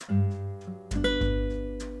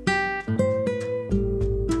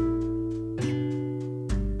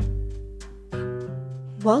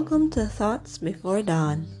Welcome to Thoughts Before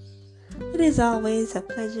Dawn. It is always a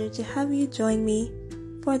pleasure to have you join me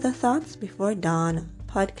for the Thoughts Before Dawn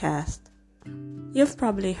podcast. You've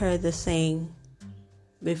probably heard the saying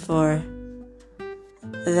before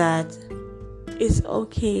that it's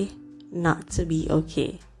okay not to be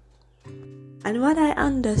okay. And what I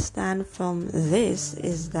understand from this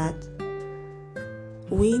is that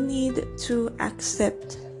we need to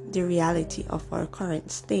accept the reality of our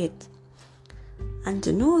current state and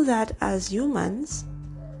to know that as humans,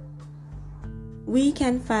 we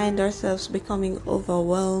can find ourselves becoming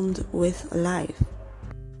overwhelmed with life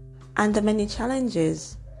and the many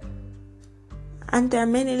challenges, and there are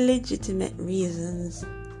many legitimate reasons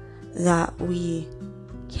that we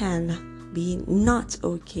can be not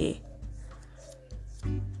okay.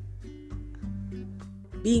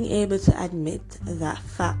 Being able to admit that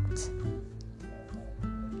fact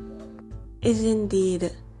is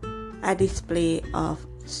indeed a display of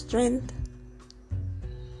strength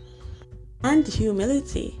and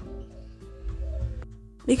humility,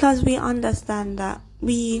 because we understand that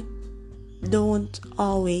we don't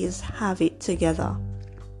always have it together.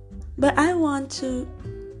 But I want to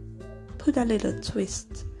put a little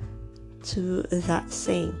twist to that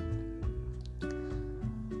saying.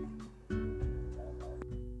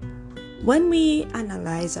 When we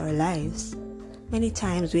analyze our lives, many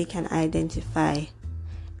times we can identify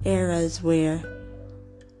areas where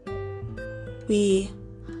we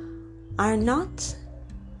are not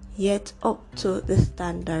yet up to the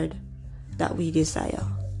standard that we desire.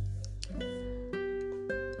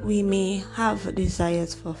 We may have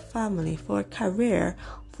desires for family, for career,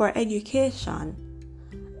 for education,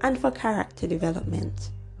 and for character development.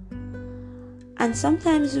 And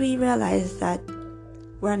sometimes we realize that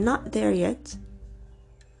we're not there yet,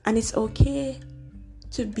 and it's okay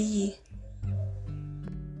to be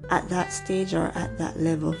at that stage or at that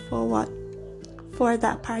level for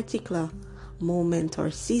that particular moment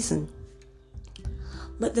or season.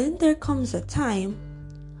 But then there comes a time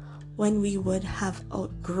when we would have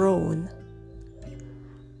outgrown,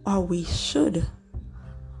 or we should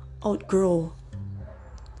outgrow,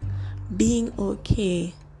 being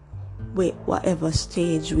okay with whatever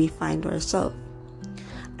stage we find ourselves.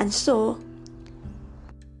 And so,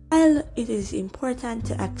 while it is important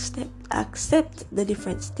to accept the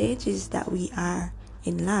different stages that we are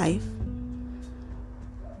in life,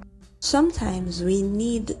 sometimes we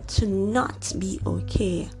need to not be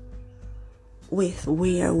okay with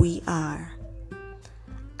where we are.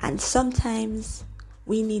 And sometimes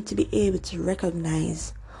we need to be able to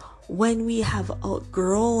recognize when we have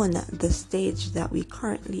outgrown the stage that we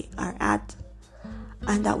currently are at,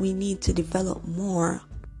 and that we need to develop more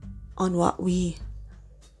on what we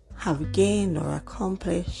have gained or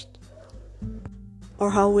accomplished,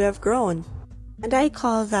 or how we have grown. And I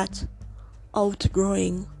call that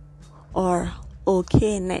outgrowing or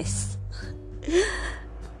okayness.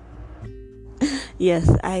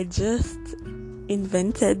 Yes, I just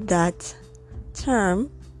invented that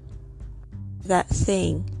term, that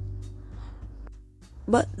saying.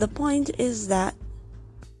 But the point is that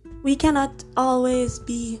we cannot always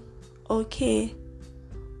be okay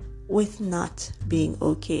with not being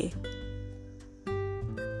okay.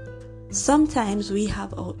 Sometimes we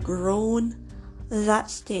have outgrown that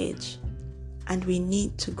stage and we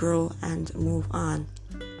need to grow and move on.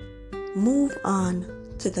 Move on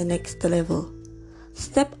to the next level.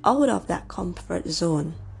 Step out of that comfort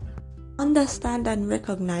zone. Understand and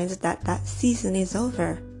recognize that that season is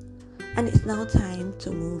over and it's now time to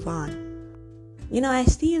move on. I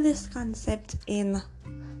see this concept in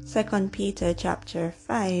 2 Peter chapter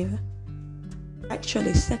 5,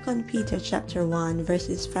 actually 2 Peter chapter 1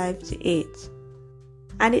 verses 5 to 8.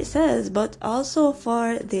 And it says, but also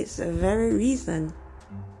for this very reason,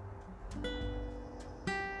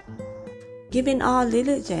 giving all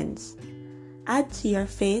diligence, add to your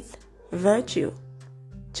faith virtue,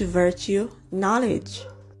 to virtue knowledge,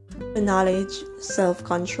 to knowledge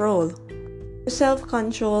self-control, to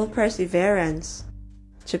self-control perseverance,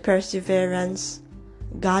 to perseverance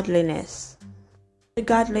godliness, to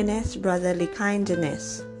godliness brotherly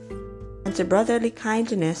kindness, and to brotherly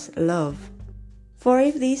kindness love. For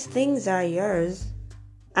if these things are yours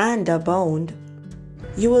and abound,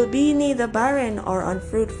 you will be neither barren or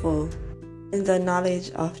unfruitful in the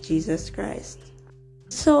knowledge of Jesus Christ.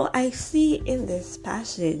 So I see in this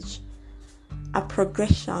passage a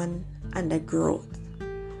progression and a growth,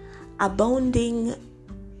 abounding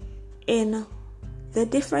in the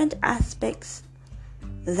different aspects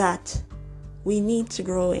that we need to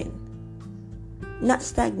grow in. Not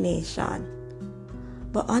stagnation,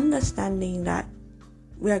 but understanding that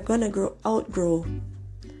we are going to outgrow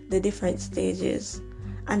the different stages,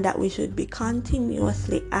 and that we should be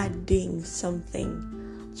continuously adding something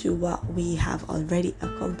to what we have already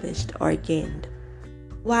accomplished or gained.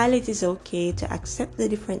 While it is okay to accept the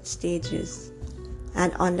different stages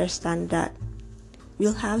and understand that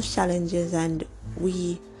we'll have challenges and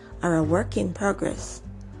we are a work in progress,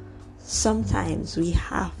 sometimes we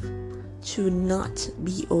have to not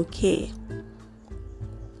be okay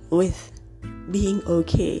with being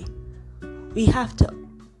okay. We have to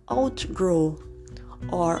outgrow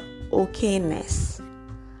our okayness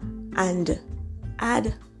and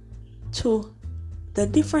add to the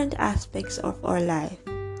different aspects of our life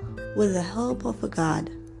with the help of God,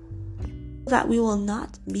 so that we will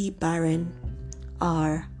not be barren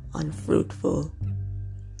or unfruitful.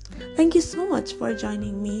 Thank you so much for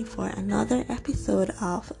joining me for another episode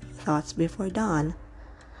of Thoughts Before Dawn.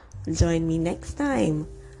 Join me next time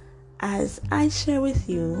as I share with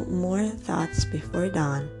you more thoughts before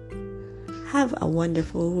dawn. Have a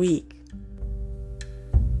wonderful week.